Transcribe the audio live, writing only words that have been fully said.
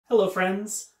Hello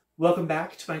friends, welcome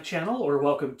back to my channel, or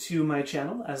welcome to my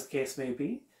channel as the case may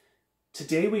be.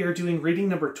 Today we are doing reading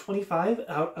number 25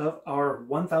 out of our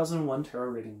 1001 tarot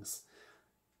readings.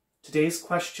 Today's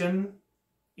question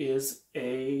is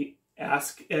a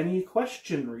Ask Any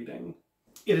Question reading.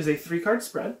 It is a 3-card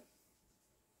spread,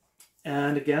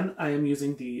 and again I am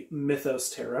using the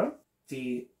Mythos Tarot,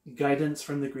 the guidance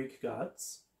from the Greek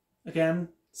gods. Again,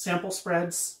 sample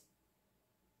spreads.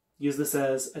 Use this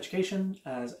as education,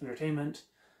 as entertainment,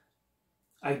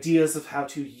 ideas of how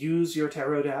to use your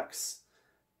tarot decks,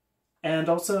 and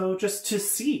also just to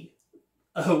see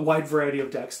a wide variety of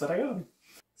decks that I own.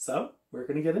 So we're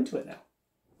going to get into it now.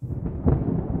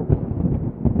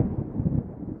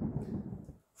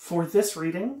 For this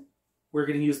reading, we're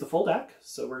going to use the full deck,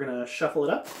 so we're going to shuffle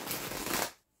it up.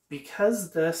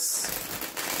 Because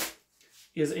this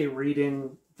is a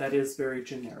reading that is very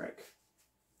generic,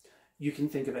 you can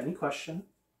think of any question,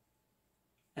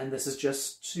 and this is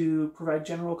just to provide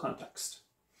general context.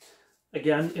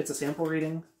 Again, it's a sample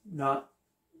reading, not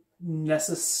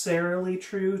necessarily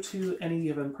true to any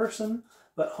given person,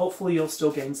 but hopefully you'll still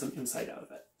gain some insight out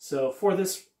of it. So for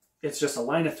this, it's just a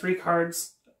line of 3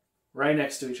 cards right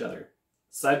next to each other,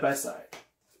 side by side.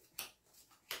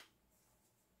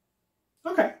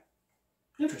 Okay,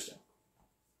 interesting.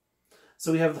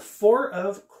 So we have the 4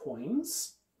 of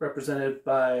Coins, represented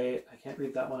by, I can't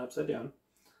read that one upside down,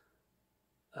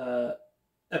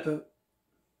 Epiphron?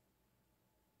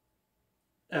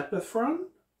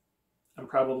 I'm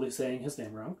probably saying his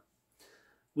name wrong.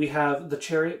 We have the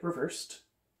Chariot reversed,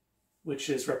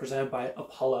 which is represented by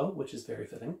Apollo, which is very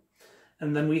fitting.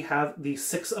 And then we have the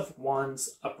 6 of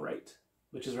Wands upright,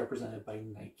 which is represented by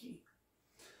Nike.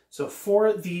 So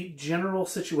for the general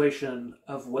situation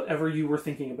of whatever you were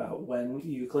thinking about when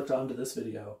you clicked onto this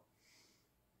video,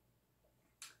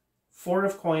 4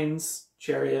 of Coins,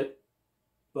 Chariot,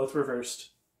 both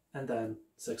reversed, and then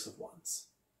 6 of Wands.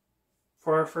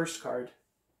 For our first card,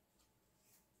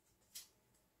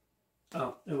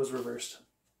 oh, it was reversed.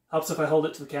 Helps if I hold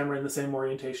it to the camera in the same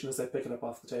orientation as I pick it up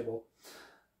off the table.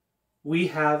 We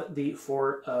have the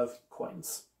 4 of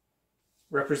Coins,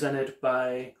 represented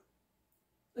by,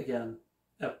 again,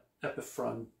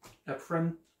 Epiphron.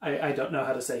 Epiphron? I don't know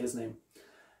how to say his name.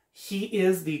 He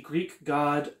is the Greek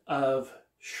god of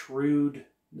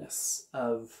shrewdness,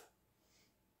 of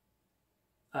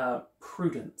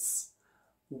prudence.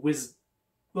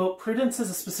 Well, prudence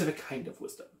is a specific kind of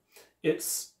wisdom.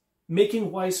 It's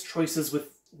making wise choices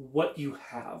with what you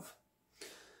have.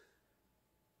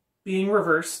 Being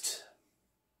reversed,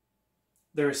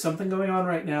 there is something going on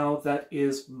right now that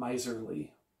is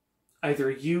miserly.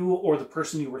 Either you or the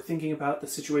person you were thinking about, the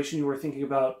situation you were thinking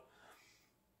about,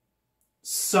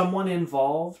 someone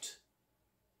involved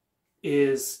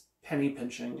is penny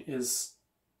pinching, is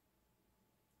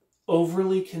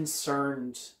overly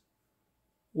concerned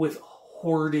with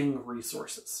hoarding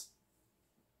resources.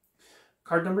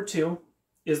 Card number 2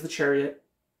 is the Chariot,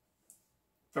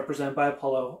 represented by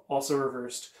Apollo, also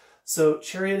reversed. So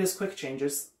Chariot is quick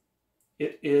changes.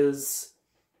 It is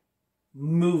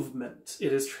movement.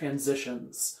 It is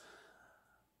transitions.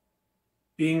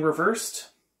 Being reversed,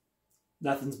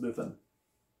 nothing's moving.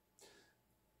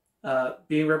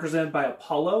 Being represented by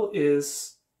Apollo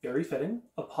is very fitting.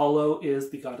 Apollo is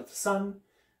the god of the sun.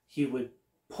 He would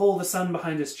pull the sun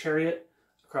behind his chariot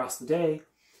across the day.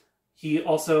 He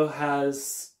also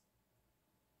has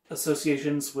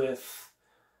associations with,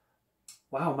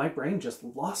 wow, my brain just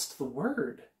lost the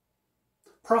word.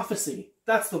 Prophecy,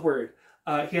 that's the word.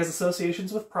 He has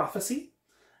associations with prophecy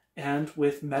and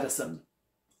with medicine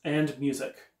and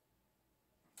music.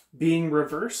 Being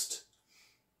reversed,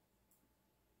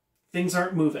 things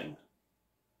aren't moving.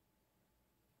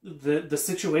 The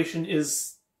situation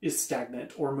is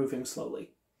stagnant or moving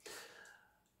slowly.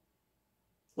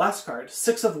 Last card,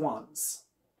 6 of Wands,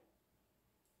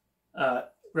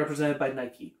 represented by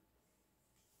Nike.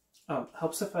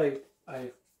 Helps if I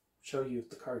show you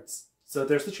the cards. So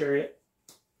there's the Chariot,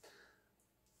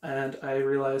 and I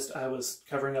realized I was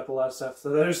covering up a lot of stuff.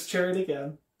 So there's the Chariot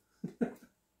again.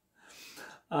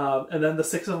 And then the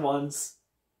 6 of Wands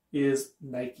is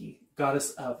Nike,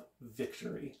 goddess of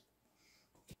victory.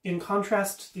 In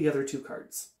contrast to the other 2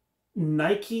 cards,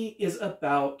 Nike is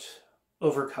about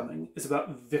overcoming, is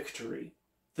about victory.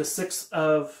 The 6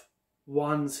 of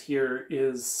Wands here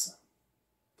is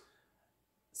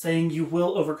saying you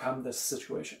will overcome this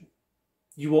situation.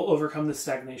 You will overcome this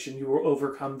stagnation. You will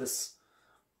overcome this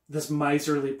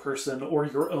miserly person or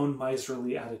your own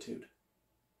miserly attitude.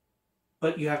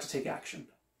 But you have to take action.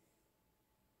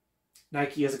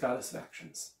 Nike is a goddess of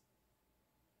actions,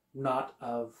 not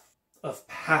of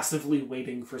passively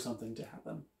waiting for something to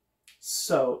happen.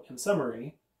 So, in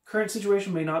summary, current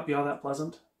situation may not be all that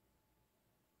pleasant,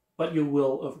 but you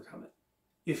will overcome it.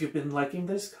 If you've been liking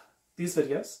these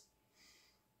videos,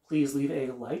 please leave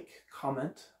a like,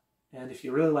 comment, and if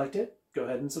you really liked it, go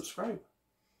ahead and subscribe.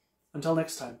 Until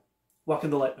next time, walk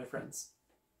in the light, my friends.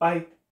 Bye.